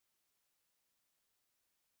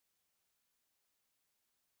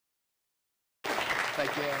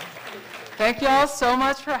Thank you. Thank you all so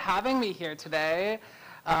much for having me here today.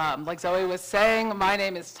 Like Zoe was saying, my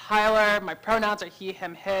name is Tyler. My pronouns are he,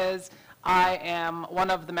 him, his. I am one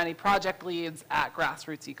of the many project leads at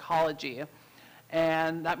Grassroots Ecology.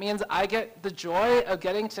 And that means I get the joy of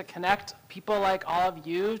getting to connect people like all of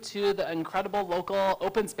you to the incredible local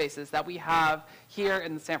open spaces that we have here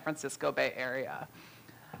in the San Francisco Bay Area.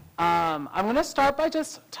 I'm going to start by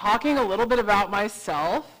just talking a little bit about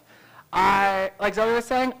myself. Like Zoe was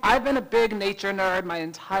saying, I've been a big nature nerd my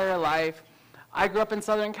entire life. I grew up in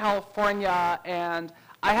Southern California, and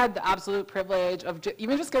I had the absolute privilege of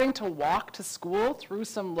even just getting to walk to school through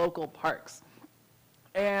some local parks.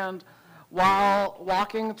 And while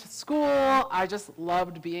walking to school, I just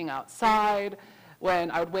loved being outside.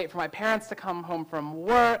 When I would wait for my parents to come home from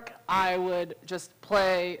work, I would just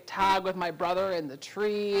play tag with my brother in the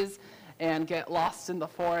trees and get lost in the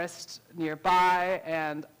forest nearby.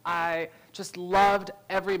 And I just loved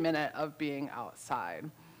every minute of being outside.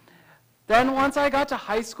 Then once I got to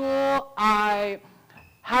high school, I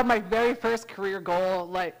had my very first career goal,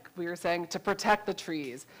 like we were saying, to protect the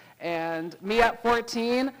trees. And me at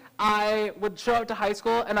 14, I would show up to high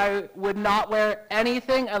school and I would not wear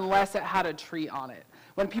anything unless it had a tree on it.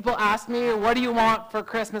 When people ask me, what do you want for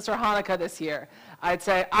Christmas or Hanukkah this year? I'd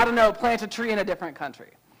say, I don't know, plant a tree in a different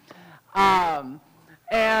country.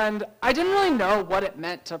 And I didn't really know what it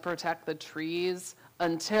meant to protect the trees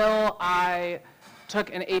until I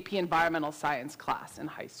took an AP Environmental Science class in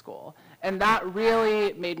high school. And that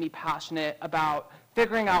really made me passionate about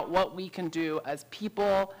figuring out what we can do as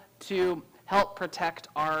people to help protect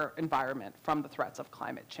our environment from the threats of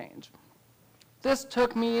climate change. This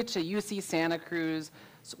took me to UC Santa Cruz,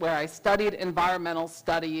 where I studied environmental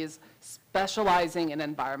studies, specializing in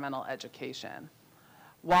environmental education.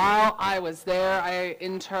 While I was there, I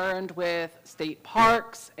interned with state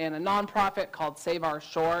parks and a nonprofit called Save Our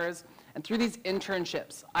Shores. And through these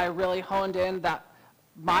internships, I really honed in that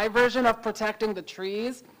my version of protecting the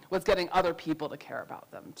trees was getting other people to care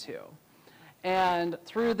about them too. And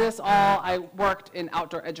through this all, I worked in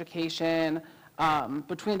outdoor education.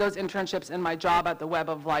 Between those internships and my job at the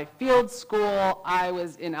Web of Life Field School, I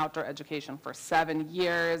was in outdoor education for 7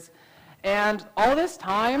 years. And all this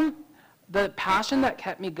time, the passion that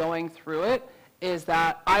kept me going through it is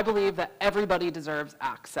that I believe that everybody deserves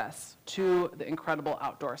access to the incredible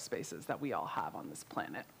outdoor spaces that we all have on this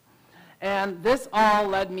planet. And this all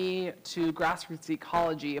led me to Grassroots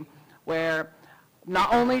Ecology, where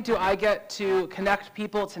not only do I get to connect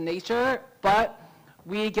people to nature, but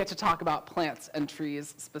we get to talk about plants and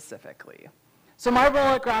trees specifically. So my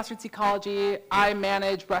role at Grassroots Ecology, I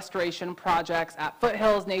manage restoration projects at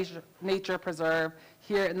Foothills Nature Preserve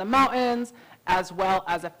here in the mountains, as well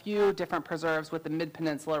as a few different preserves with the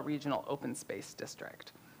Mid-Peninsula Regional Open Space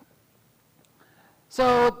District.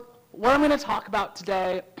 So what I'm going to talk about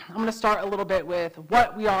today, I'm going to start a little bit with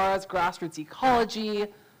what we are as Grassroots Ecology,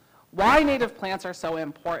 why native plants are so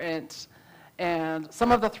important, and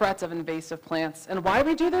some of the threats of invasive plants, and why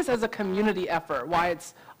we do this as a community effort, why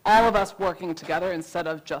it's all of us working together instead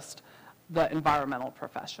of just the environmental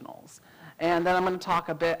professionals. And then I'm going to talk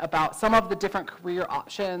a bit about some of the different career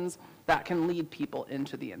options that can lead people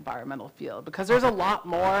into the environmental field, because there's a lot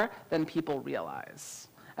more than people realize.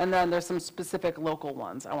 And then there's some specific local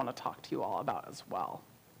ones I want to talk to you all about as well.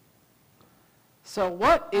 So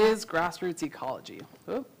what is Grassroots Ecology?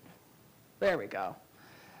 Ooh, there we go.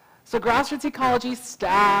 So Grassroots Ecology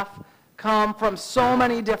staff come from so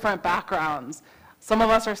many different backgrounds. Some of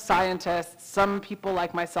us are scientists, some people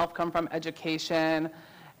like myself come from education,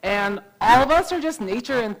 and all of us are just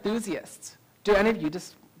nature enthusiasts. Do any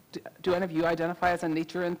of you identify as a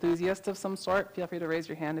nature enthusiast of some sort? Feel free to raise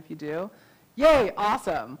your hand if you do. Yay,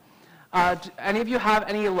 awesome. Do any of you have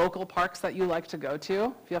any local parks that you like to go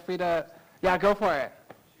to? Feel free to, yeah, go for it.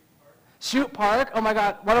 Shoot Park, oh my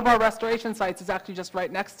God, one of our restoration sites is actually just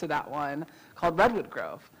right next to that one called Redwood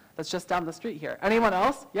Grove. That's just down the street here. Anyone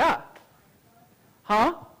else? Yeah.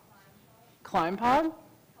 Huh? Climb Pod?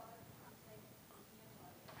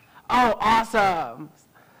 Oh, awesome.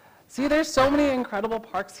 See, there's so many incredible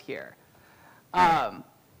parks here. And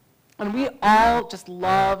we all just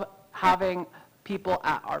love having people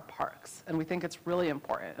at our parks, and we think it's really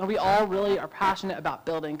important. And we all really are passionate about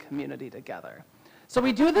building community together. So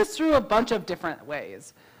we do this through a bunch of different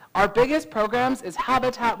ways. Our biggest programs is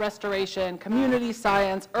habitat restoration, community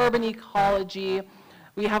science, urban ecology.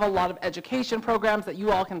 We have a lot of education programs that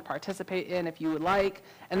you all can participate in if you would like.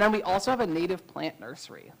 And then we also have a native plant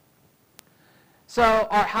nursery. So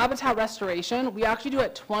our habitat restoration, we actually do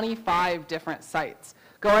at 25 different sites,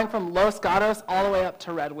 going from Los Gatos all the way up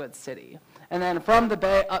to Redwood City. and then from the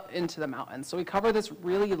bay up into the mountains. So we cover this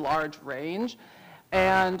really large range,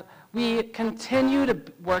 and we continue to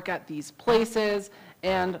work at these places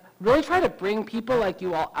and really try to bring people like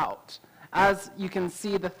you all out. As you can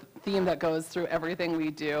see, the theme that goes through everything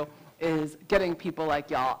we do is getting people like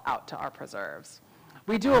y'all out to our preserves.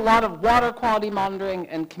 We do a lot of water quality monitoring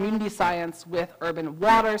and community science with urban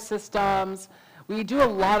water systems. We do a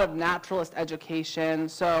lot of naturalist education.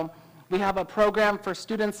 So we have a program for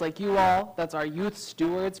students like you all. That's our Youth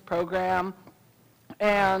Stewards program.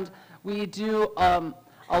 And we do a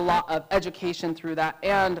lot of education through that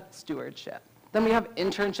and stewardship. Then we have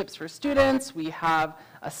internships for students. We have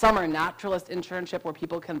a summer naturalist internship where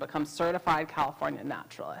people can become certified California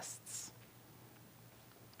naturalists.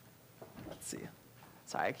 Let's see.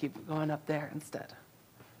 Sorry, I keep going up there instead.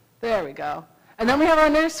 There we go. And then we have our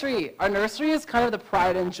nursery. Our nursery is kind of the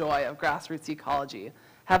pride and joy of grassroots ecology.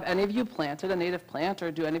 Have any of you planted a native plant,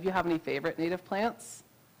 or do any of you have any favorite native plants?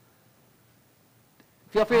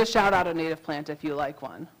 Feel free to shout out a native plant if you like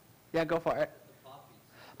one. Yeah, go for it.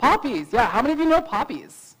 Poppies, yeah. How many of you know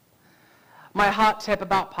poppies? My hot tip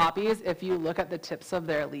about poppies, if you look at the tips of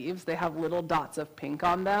their leaves, they have little dots of pink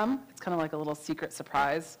on them. It's kind of like a little secret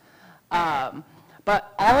surprise.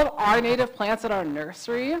 But all of our native plants at our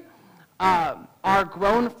nursery are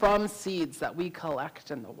grown from seeds that we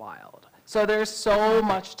collect in the wild. So there's so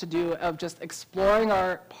much to do of just exploring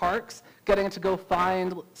our parks, getting to go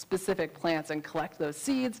find specific plants and collect those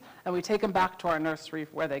seeds, and we take them back to our nursery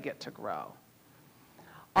where they get to grow.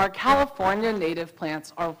 Our California native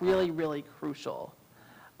plants are really, really crucial.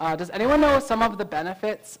 Does anyone know some of the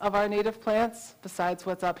benefits of our native plants besides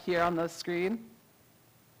what's up here on the screen?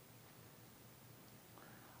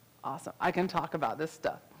 Awesome, I can talk about this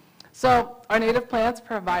stuff. So our native plants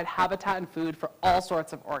provide habitat and food for all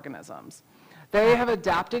sorts of organisms. They have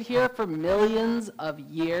adapted here for millions of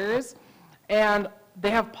years, and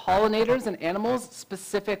they have pollinators and animals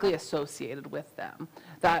specifically associated with them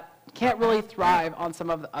that can't really thrive on some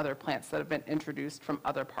of the other plants that have been introduced from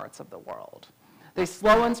other parts of the world. They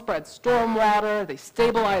slow and spread stormwater, they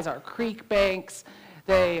stabilize our creek banks,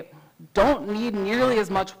 they don't need nearly as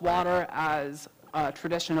much water as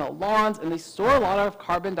traditional lawns, and they store a lot of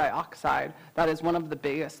carbon dioxide that is one of the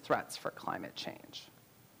biggest threats for climate change.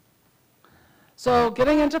 So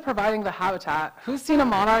getting into providing the habitat, who's seen a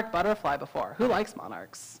monarch butterfly before? Who likes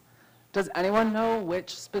monarchs? Does anyone know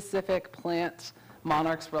which specific plant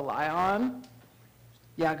monarchs rely on?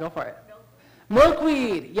 Yeah, go for it.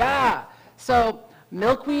 Milkweed, yeah. So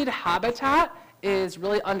milkweed habitat is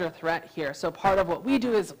really under threat here. So part of what we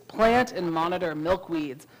do is plant and monitor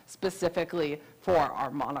milkweeds specifically for our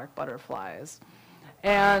monarch butterflies.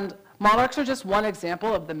 And monarchs are just one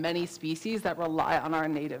example of the many species that rely on our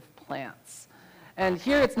native plants. And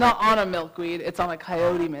here it's not on a milkweed, it's on a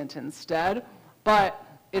coyote mint instead, but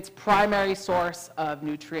its primary source of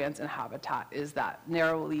nutrients and habitat is that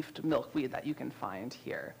narrow-leafed milkweed that you can find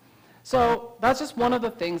here. So that's just one of the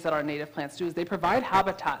things that our native plants do, is they provide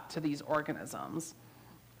habitat to these organisms.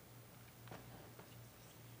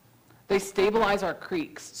 They stabilize our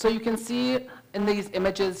creeks. So you can see in these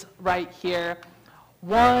images right here,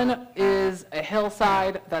 one is a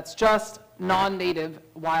hillside that's just non-native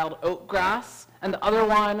wild oat grass, and the other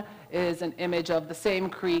one is an image of the same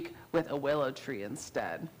creek with a willow tree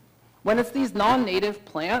instead. When it's these non-native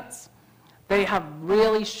plants, they have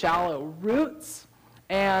really shallow roots,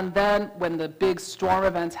 and then when the big storm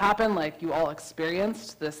events happen, like you all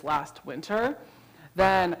experienced this last winter,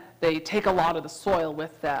 then they take a lot of the soil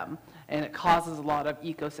with them, and it causes a lot of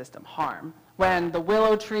ecosystem harm. When the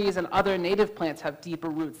willow trees and other native plants have deeper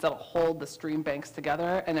roots that'll hold the stream banks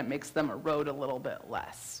together, and it makes them erode a little bit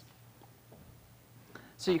less.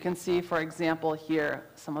 So you can see, for example, here,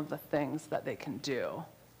 some of the things that they can do.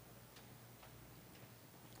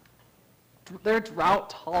 They're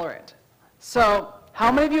drought tolerant. So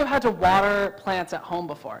how many of you have had to water plants at home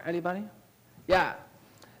before? Anybody? Yeah.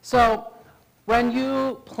 So when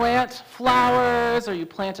you plant flowers or you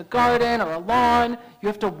plant a garden or a lawn, you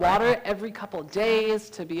have to water it every couple of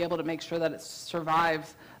days to be able to make sure that it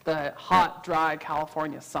survives the hot, dry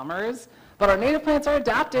California summers. But our native plants are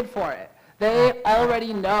adapted for it. They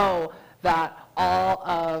already know that all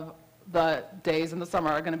of the days in the summer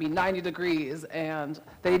are going to be 90 degrees, and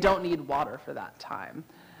they don't need water for that time.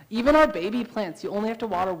 Even our baby plants, you only have to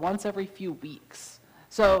water once every few weeks.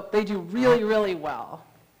 So they do really, really well.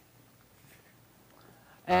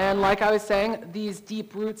 And like I was saying, these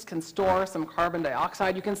deep roots can store some carbon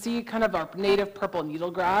dioxide. You can see kind of our native purple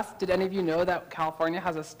needlegrass. Did any of you know that California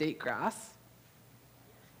has a state grass?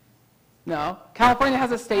 No. California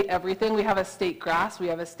has a state everything. We have a state grass, we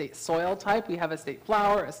have a state soil type, we have a state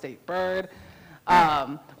flower, a state bird.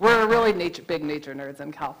 We're really big nature nerds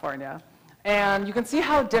in California. And you can see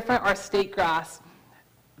how different our state grass,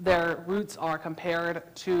 their roots are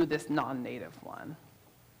compared to this non-native one.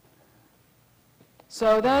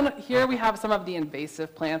 So then here we have some of the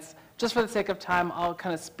invasive plants. Just for the sake of time, I'll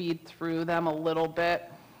kind of speed through them a little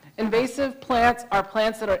bit. Invasive plants are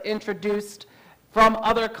plants that are introduced from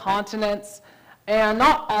other continents, and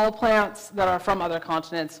not all plants that are from other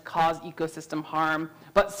continents cause ecosystem harm,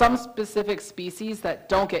 but some specific species that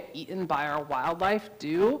don't get eaten by our wildlife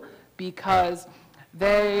do, because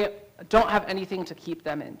they don't have anything to keep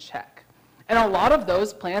them in check. And a lot of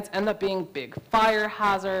those plants end up being big fire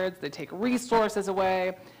hazards, they take resources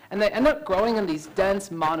away, and they end up growing in these dense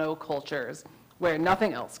monocultures where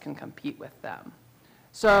nothing else can compete with them.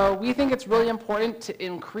 So we think it's really important to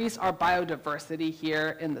increase our biodiversity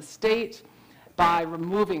here in the state by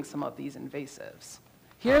removing some of these invasives.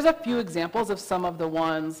 Here's a few examples of some of the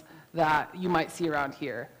ones that you might see around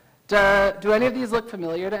here. Do any of these look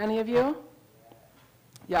familiar to any of you?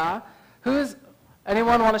 Yeah?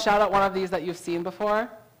 Anyone want to shout out one of these that you've seen before?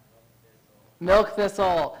 Milk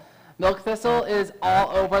thistle. Milk thistle is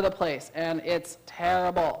all over the place, and it's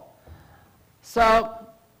terrible. So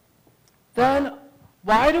then,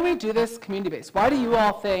 why do we do this community-based? What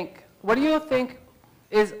do you think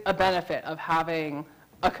is a benefit of having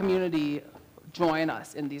a community join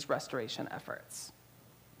us in these restoration efforts?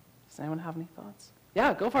 Does anyone have any thoughts?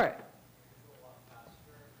 Yeah, go for it.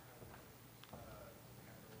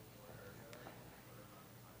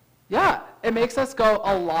 Yeah, it makes us go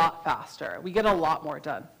a lot faster. We get a lot more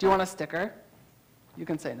done. Do you want a sticker? You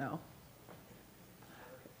can say no.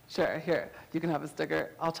 Sure, here, you can have a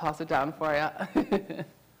sticker. I'll toss it down for you.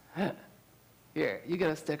 Here, you get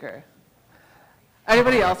a sticker.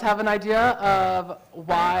 Anybody else have an idea of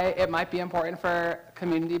why it might be important for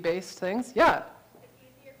community-based things? Yeah? It's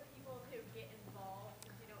easier for people to get involved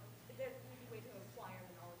since there's an easy way to acquire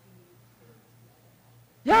the knowledge you need.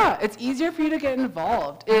 Yeah, it's easier for you to get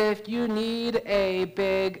involved. If you need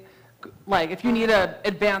if you need an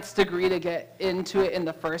advanced degree to get into it in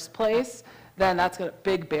the first place, then that's a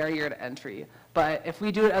big barrier to entry. But if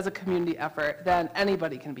we do it as a community effort, then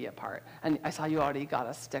anybody can be a part. And I saw you already got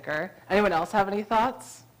a sticker. Anyone else have any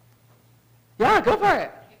thoughts? Yeah, go for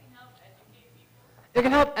it. It can help educate people. It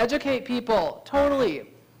can help educate people,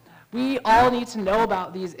 totally. We all need to know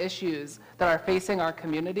about these issues that are facing our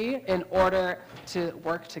community in order to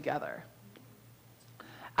work together.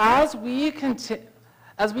 As we continue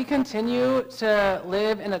to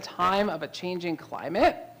live in a time of a changing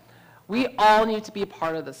climate, we all need to be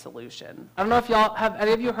part of the solution. I don't know if have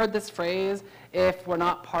any of you heard this phrase, if we're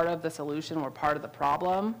not part of the solution, we're part of the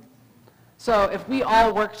problem. So if we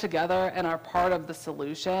all work together and are part of the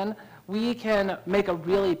solution, we can make a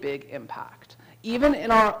really big impact. Even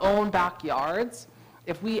in our own backyards,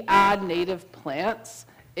 if we add native plants,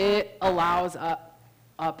 it allows a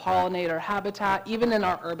pollinator habitat, even in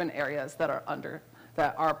our urban areas that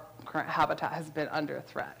our current habitat has been under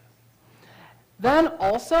threat. Then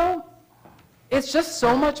also, it's just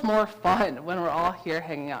so much more fun when we're all here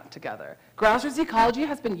hanging out together. Grassroots ecology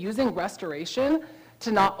has been using restoration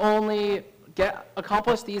to not only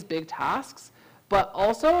accomplish these big tasks, but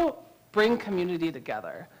also bring community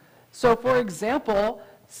together. So for example,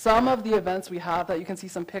 some of the events we have that you can see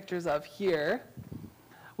some pictures of here,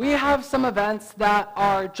 we have some events that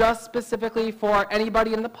are just specifically for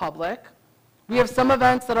anybody in the public. We have some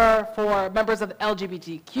events that are for members of the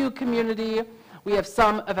LGBTQ community. We have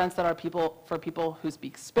some events that are for people who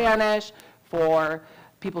speak Spanish, for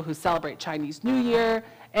people who celebrate Chinese New Year.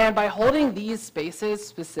 And by holding these spaces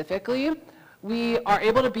specifically, we are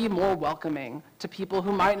able to be more welcoming to people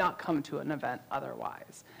who might not come to an event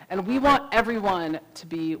otherwise. And we want everyone to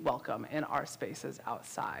be welcome in our spaces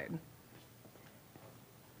outside.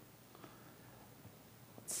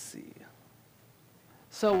 Let's see.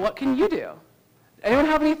 So what can you do? Anyone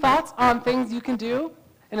have any thoughts on things you can do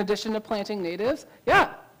in addition to planting natives?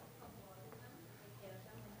 Yeah.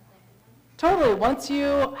 Totally. Once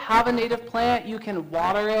you have a native plant, you can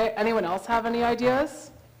water it. Anyone else have any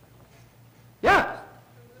ideas? Yeah.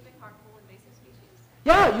 Removing harmful invasive species.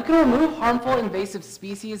 Yeah, you can remove harmful invasive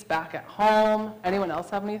species back at home. Anyone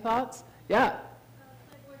else have any thoughts? Yeah.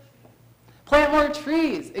 Plant more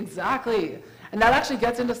trees, exactly. And that actually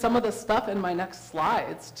gets into some of the stuff in my next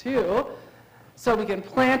slides too. So we can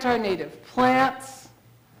plant our native plants.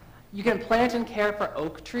 You can plant and care for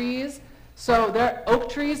oak trees. So oak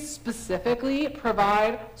trees specifically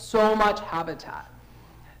provide so much habitat.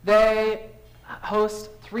 They host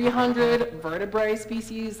 300 vertebrate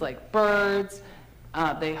species like birds.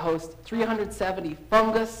 They host 370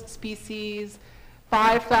 fungus species,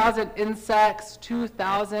 5,000 insects,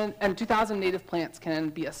 2,000 native plants can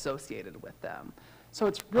be associated with them. So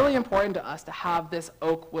it's really important to us to have this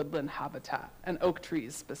oak woodland habitat, and oak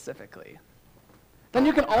trees specifically. Then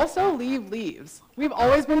you can also leave leaves. We've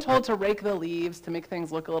always been told to rake the leaves to make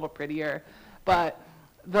things look a little prettier, but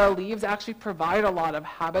the leaves actually provide a lot of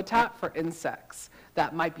habitat for insects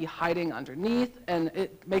that might be hiding underneath, and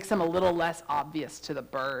it makes them a little less obvious to the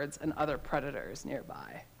birds and other predators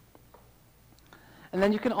nearby. And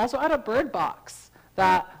then you can also add a bird box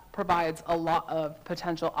that provides a lot of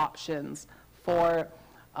potential options for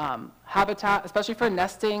habitat, especially for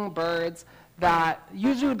nesting birds that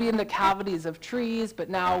usually would be in the cavities of trees, but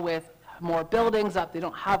now with more buildings up, they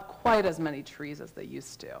don't have quite as many trees as they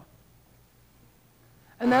used to.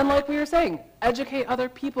 And then, like we were saying, educate other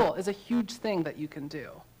people is a huge thing that you can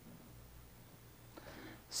do.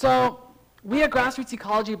 So we at Grassroots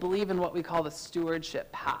Ecology believe in what we call the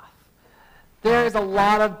stewardship path. There's a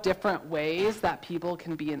lot of different ways that people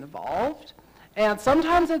can be involved. And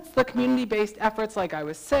sometimes it's the community-based efforts, like I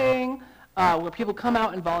was saying, where people come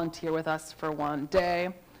out and volunteer with us for one day.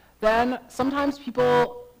 Then sometimes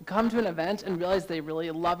people come to an event and realize they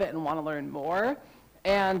really love it and want to learn more,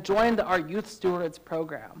 and join our Youth Stewards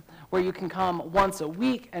program, where you can come once a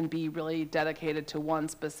week and be really dedicated to one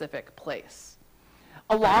specific place.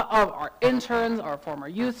 A lot of our interns are former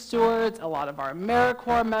youth stewards, a lot of our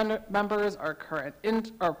AmeriCorps members are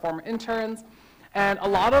former interns, and a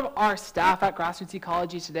lot of our staff at Grassroots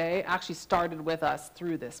Ecology today actually started with us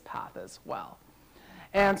through this path as well.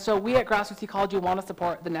 And so we at Grassroots Ecology want to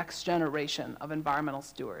support the next generation of environmental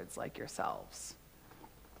stewards like yourselves.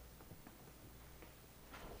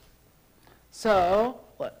 So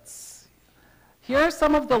let's see. Here are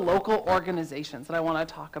some of the local organizations that I want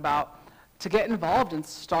to talk about to get involved and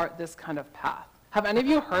start this kind of path. Have any of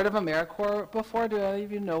you heard of AmeriCorps before? Do any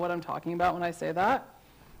of you know what I'm talking about when I say that?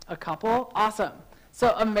 A couple? Awesome. So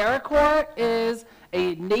AmeriCorps is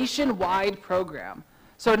a nationwide program.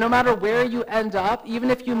 So no matter where you end up, even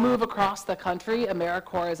if you move across the country,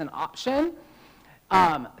 AmeriCorps is an option.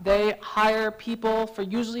 They hire people for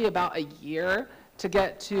usually about a year to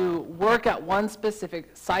get to work at one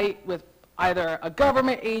specific site with either a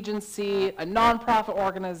government agency, a nonprofit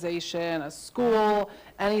organization, a school,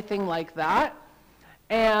 anything like that.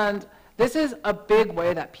 And this is a big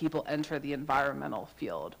way that people enter the environmental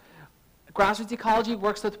field. Grassroots Ecology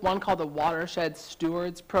works with one called the Watershed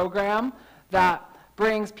Stewards Program that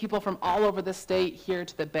brings people from all over the state here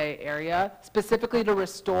to the Bay Area, specifically to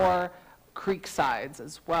restore creek sides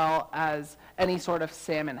as well as any sort of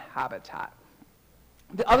salmon habitat.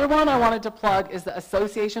 The other one I wanted to plug is the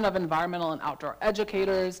Association of Environmental and Outdoor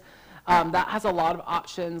Educators. That has a lot of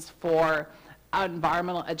options for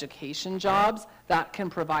environmental education jobs that can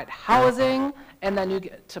provide housing, and then you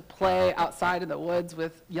get to play outside in the woods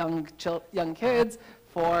with young kids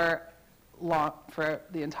for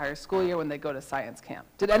the entire school year when they go to science camp.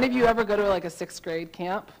 Did any of you ever go to like a 6th grade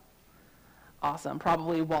camp? Awesome,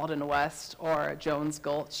 probably Walden West or Jones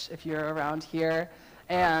Gulch if you're around here.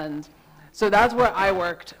 And so that's where I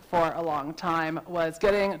worked for a long time, was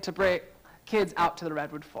getting to bring kids out to the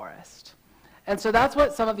redwood forest. And so that's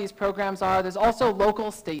what some of these programs are. There's also local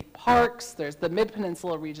state parks. There's the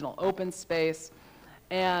Mid-Peninsula Regional Open Space.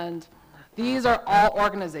 And these are all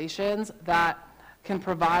organizations that can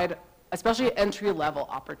provide especially entry-level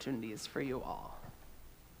opportunities for you all.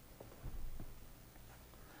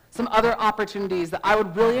 Some other opportunities that I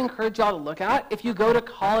would really encourage y'all to look at if you go to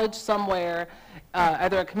college somewhere,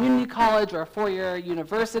 either a community college or a four-year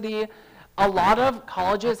university. A lot of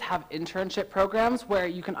colleges have internship programs where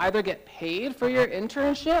you can either get paid for your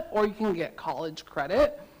internship or you can get college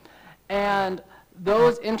credit. And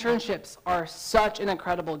those internships are such an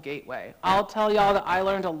incredible gateway. I'll tell y'all that I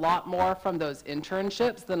learned a lot more from those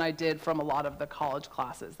internships than I did from a lot of the college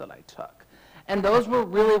classes that I took. And those were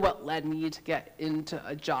really what led me to get into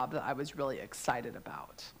a job that I was really excited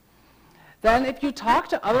about. Then if you talk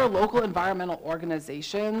to other local environmental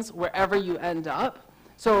organizations, wherever you end up,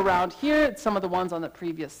 so around here, it's some of the ones on the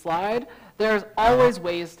previous slide, there's always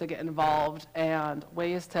ways to get involved and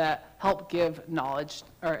ways to help give knowledge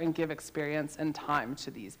and give experience and time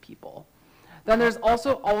to these people. Then there's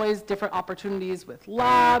also always different opportunities with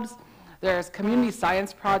labs. There's community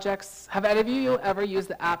science projects. Have any of you ever used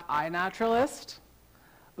the app iNaturalist?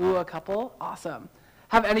 Ooh, a couple? Awesome.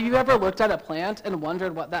 Have any of you ever looked at a plant and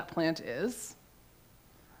wondered what that plant is?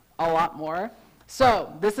 A lot more.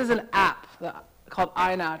 So this is an app called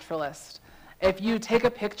iNaturalist. If you take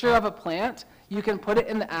a picture of a plant, you can put it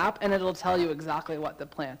in the app and it'll tell you exactly what the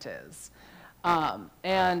plant is.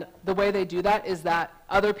 And the way they do that is that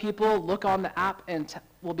other people look on the app and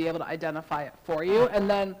will be able to identify it for you. And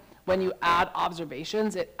then when you add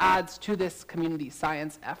observations, it adds to this community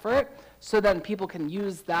science effort, so then people can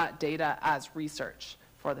use that data as research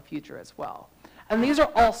for the future as well. And these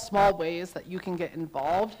are all small ways that you can get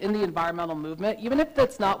involved in the environmental movement, even if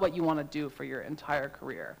that's not what you want to do for your entire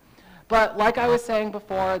career. But like I was saying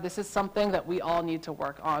before, this is something that we all need to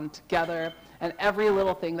work on together, and every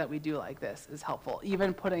little thing that we do like this is helpful,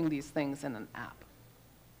 even putting these things in an app.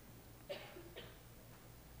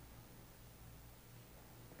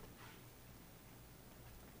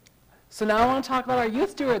 So now I want to talk about our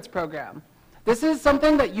Youth Stewards program. This is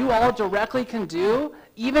something that you all directly can do,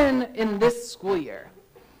 even in this school year.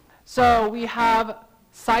 So we have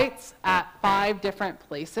sites at 5 different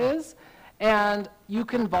places, and you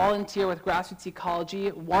can volunteer with Grassroots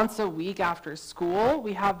Ecology once a week after school.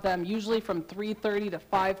 We have them usually from 3:30 to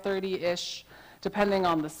 5:30-ish, depending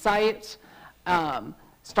on the site,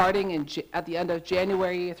 starting at the end of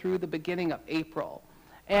January through the beginning of April.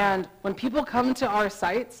 And when people come to our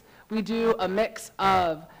sites, we do a mix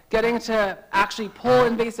of getting to actually pull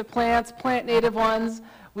invasive plants, plant native ones.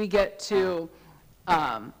 We get to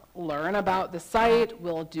learn about the site.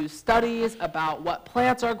 We'll do studies about what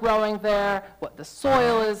plants are growing there, what the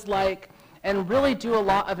soil is like, and really do a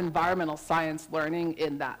lot of environmental science learning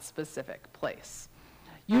in that specific place.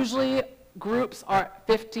 Usually groups are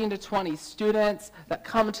 15 to 20 students that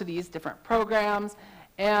come to these different programs,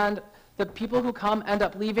 and the people who come end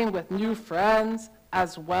up leaving with new friends,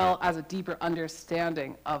 as well as a deeper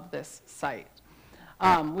understanding of this site.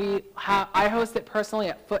 I host it personally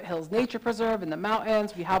at Foothills Nature Preserve in the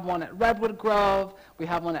mountains. We have one at Redwood Grove. We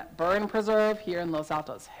have one at Burn Preserve here in Los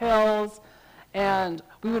Altos Hills. And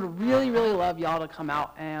we would really, really love y'all to come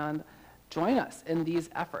out and join us in these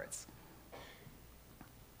efforts.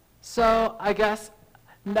 So I guess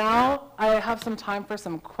now I have some time for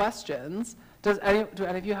some questions. Do any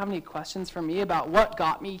of you have any questions for me about what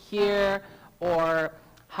got me here, or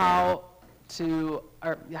how to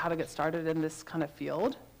get started in this kind of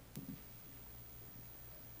field?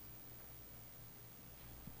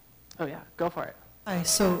 Oh yeah, go for it. Hi,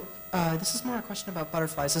 so this is more a question about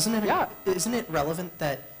butterflies. Isn't it relevant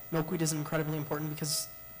that milkweed is incredibly important because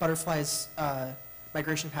butterflies'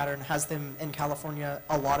 migration pattern has them in California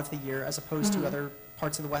a lot of the year as opposed to other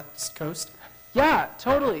parts of the West Coast? Yeah,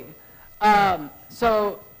 totally.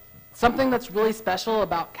 So something that's really special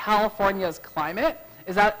about California's climate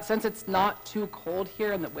is that since it's not too cold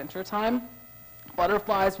here in the wintertime,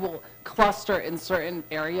 butterflies will cluster in certain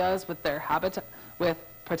areas with their habitat, with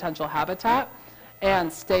potential habitat,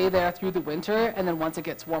 and stay there through the winter, and then once it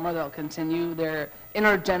gets warmer, they'll continue their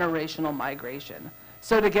intergenerational migration.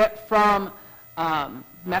 So to get from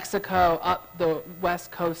Mexico up the west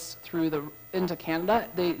coast into Canada,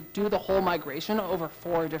 they do the whole migration over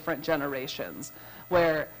 4 different generations,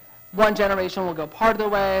 where one generation will go part of the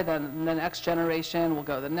way, then the next generation will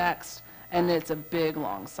go the next, and it's a big,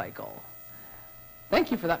 long cycle. Thank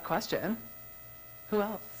you for that question. Who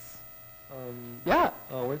else?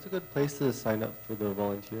 Where's a good place to sign up for the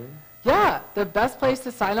volunteering? Yeah, the best place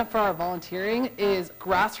to sign up for our volunteering is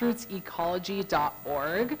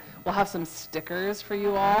grassrootsecology.org. We'll have some stickers for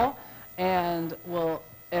you all, and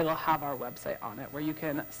it'll have our website on it where you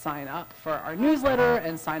can sign up for our newsletter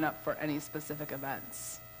and sign up for any specific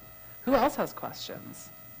events. Who else has questions?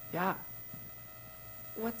 Yeah.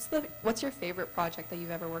 What's your favorite project that you've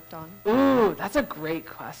ever worked on? Ooh, that's a great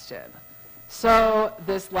question. So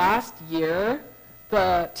this last year,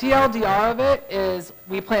 the TLDR of it is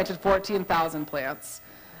we planted 14,000 plants.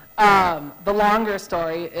 The longer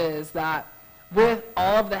story is that with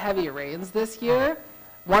all of the heavy rains this year,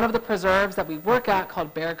 one of the preserves that we work at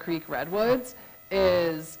called Bear Creek Redwoods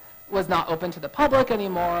was not open to the public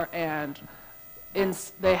anymore, and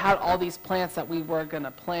they had all these plants that we were going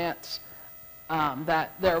to plant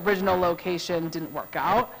that their original location didn't work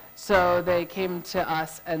out. So they came to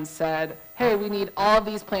us and said, hey, we need all of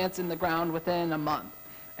these plants in the ground within a month.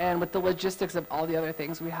 And with the logistics of all the other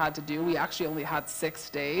things we had to do, we actually only had 6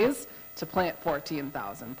 days to plant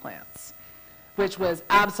 14,000 plants, which was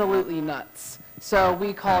absolutely nuts. So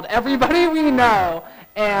we called everybody we know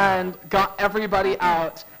and got everybody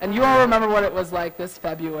out. And you all remember what it was like this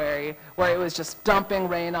February, where it was just dumping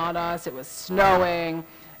rain on us, it was snowing,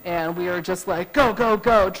 and we were just like, go, go,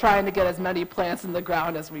 go, trying to get as many plants in the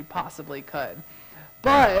ground as we possibly could.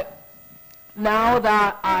 But now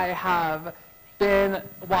that I have been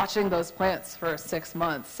watching those plants for 6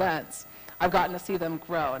 months since, I've gotten to see them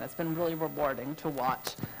grow, and it's been really rewarding to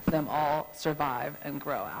watch them all survive and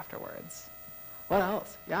grow afterwards. What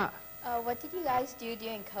else? Yeah. What did you guys do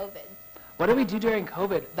during COVID? What did we do during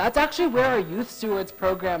COVID? That's actually where our Youth Stewards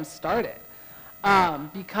program started,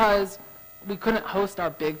 because we couldn't host our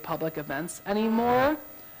big public events anymore.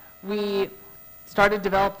 We started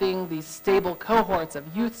developing these stable cohorts of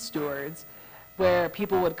youth stewards where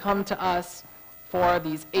people would come to us for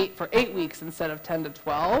 8 weeks instead of 10 to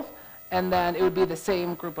 12, and then it would be the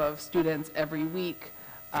same group of students every week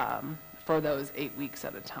for those 8 weeks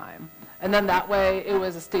at a time. And then that way it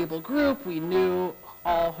was a stable group. We knew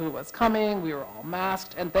all who was coming. We were all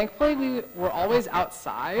masked, and thankfully we were always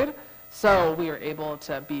outside, so we were able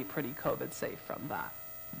to be pretty COVID safe from that.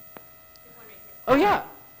 Oh yeah.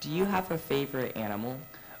 Do you have a favorite animal?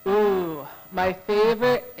 Ooh, my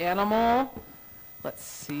favorite animal, let's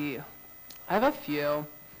see. I have a few.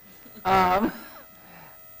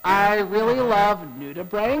 I really love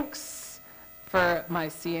nudibranchs for my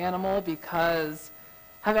sea animal because,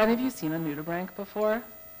 have any of you seen a nudibranch before?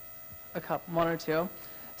 One or two.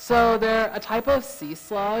 So they're a type of sea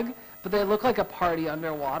slug, but they look like a party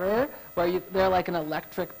underwater, where they're like an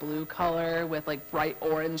electric blue color with like bright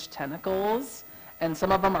orange tentacles. And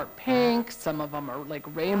some of them are pink, some of them are like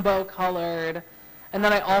rainbow colored. And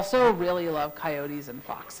then I also really love coyotes and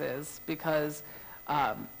foxes because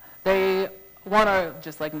they, one, are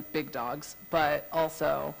just like big dogs, but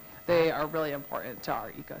also they are really important to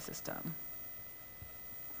our ecosystem.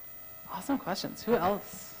 Awesome questions. Who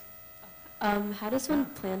else? How does one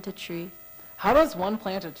plant a tree? How does one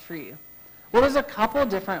plant a tree? Well, there's a couple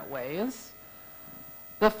different ways.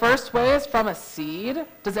 The first way is from a seed.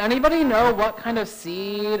 Does anybody know what kind of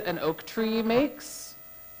seed an oak tree makes?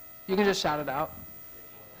 You can just shout it out.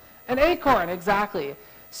 An acorn, exactly.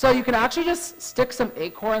 So you can actually just stick some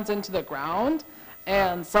acorns into the ground,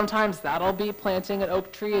 and sometimes that'll be planting an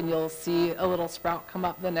oak tree, and you'll see a little sprout come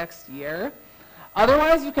up the next year.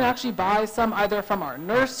 Otherwise, you can actually buy some either from our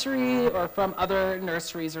nursery or from other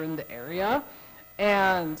nurseries in the area,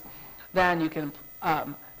 and then you can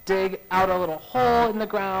dig out a little hole in the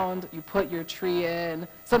ground, you put your tree in.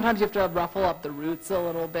 Sometimes you have to ruffle up the roots a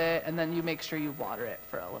little bit, and then you make sure you water it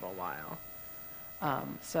for a little while.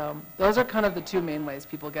 So those are kind of the two main ways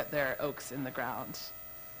people get their oaks in the ground.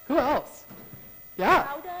 Who else? Yeah.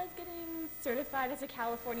 How does getting certified as a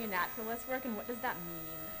California naturalist work, and what does that mean?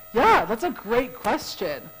 Yeah, that's a great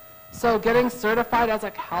question. So getting certified as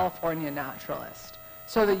a California naturalist.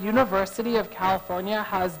 So the University of California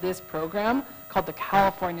has this program called the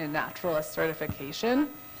California Naturalist Certification.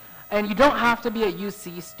 And you don't have to be a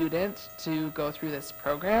UC student to go through this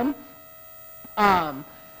program.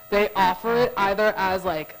 They offer it either as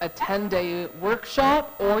like a 10-day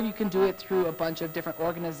workshop, or you can do it through a bunch of different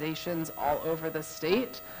organizations all over the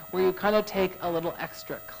state, where you kind of take a little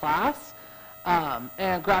extra class.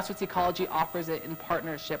 And Grassroots Ecology offers it in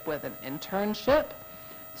partnership with an internship,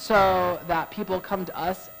 so that people come to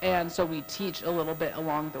us, and so we teach a little bit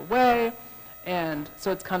along the way. And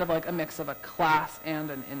so it's kind of like a mix of a class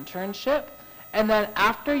and an internship. And then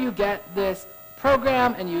after you get this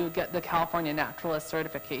program and you get the California Naturalist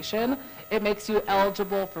Certification, it makes you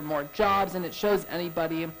eligible for more jobs, and it shows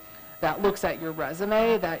anybody that looks at your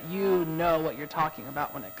resume that you know what you're talking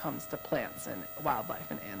about when it comes to plants and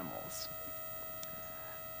wildlife and animals.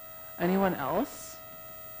 Anyone else?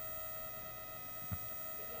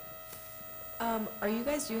 Are you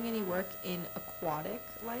guys doing any work in aquatic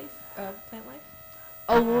life, plant life?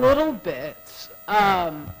 A little bit.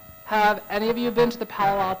 Have any of you been to the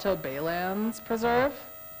Palo Alto Baylands Preserve?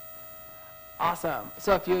 Awesome.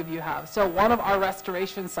 So a few of you have. So one of our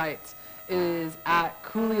restoration sites is at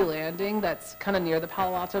Cooley Landing, that's kind of near the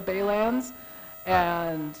Palo Alto Baylands,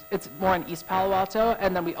 and it's more in East Palo Alto.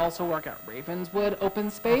 And then we also work at Ravenswood Open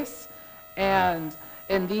Space. And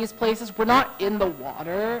in these places, we're not in the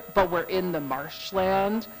water, but we're in the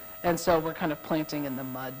marshland, and so we're kind of planting in the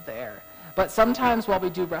mud there. But sometimes while we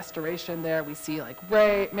do restoration there, we see like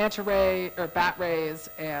manta ray or bat rays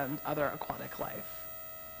and other aquatic life.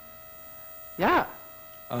 Yeah.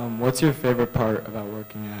 What's your favorite part about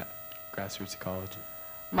working at Grassroots Ecology?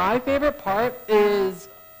 My favorite part is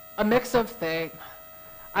a mix of things.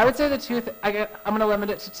 I would say the two, I'm going to limit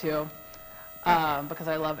it to two, because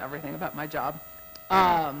I love everything about my job.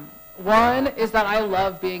 One is that I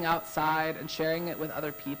love being outside and sharing it with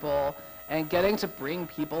other people and getting to bring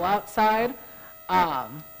people outside.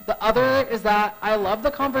 The other is that I love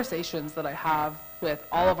the conversations that I have with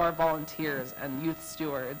all of our volunteers and youth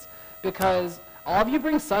stewards, because all of you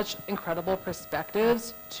bring such incredible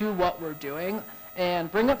perspectives to what we're doing and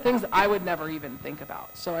bring up things that I would never even think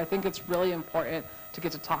about. So I think it's really important to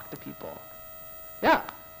get to talk to people. Yeah.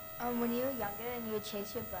 When you were younger and you would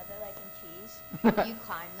chase your brother like in cheese, did you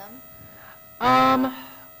climb them?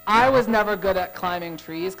 I was never good at climbing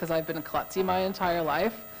trees because I've been a klutzy my entire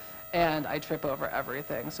life, and I trip over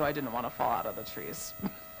everything, so I didn't want to fall out of the trees.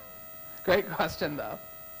 Great question, though.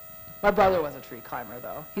 My brother was a tree climber,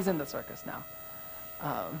 though. He's in the circus now.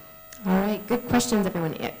 All right, good questions,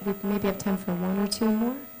 everyone. We maybe have time for one or two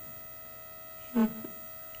more.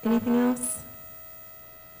 Anything else?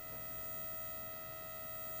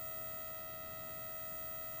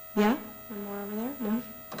 Yeah? One more over there? No?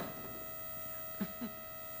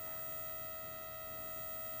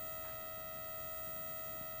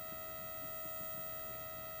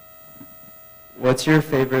 What's your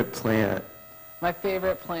favorite plant? My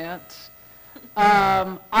favorite plant?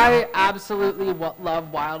 I absolutely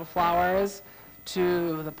love wildflowers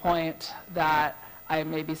to the point that I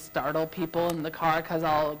maybe startle people in the car because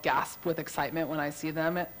I'll gasp with excitement when I see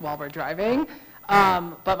them while we're driving.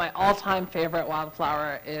 But my all-time favorite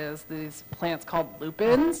wildflower is these plants called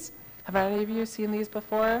lupins. Have any of you seen these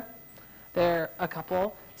before? They're a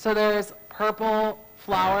couple. So there's purple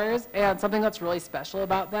flowers, and something that's really special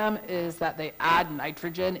about them is that they add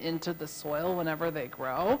nitrogen into the soil whenever they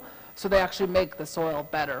grow. So they actually make the soil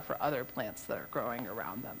better for other plants that are growing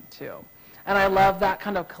around them too. And I love that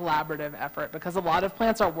kind of collaborative effort because a lot of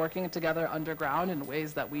plants are working together underground in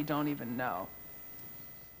ways that we don't even know.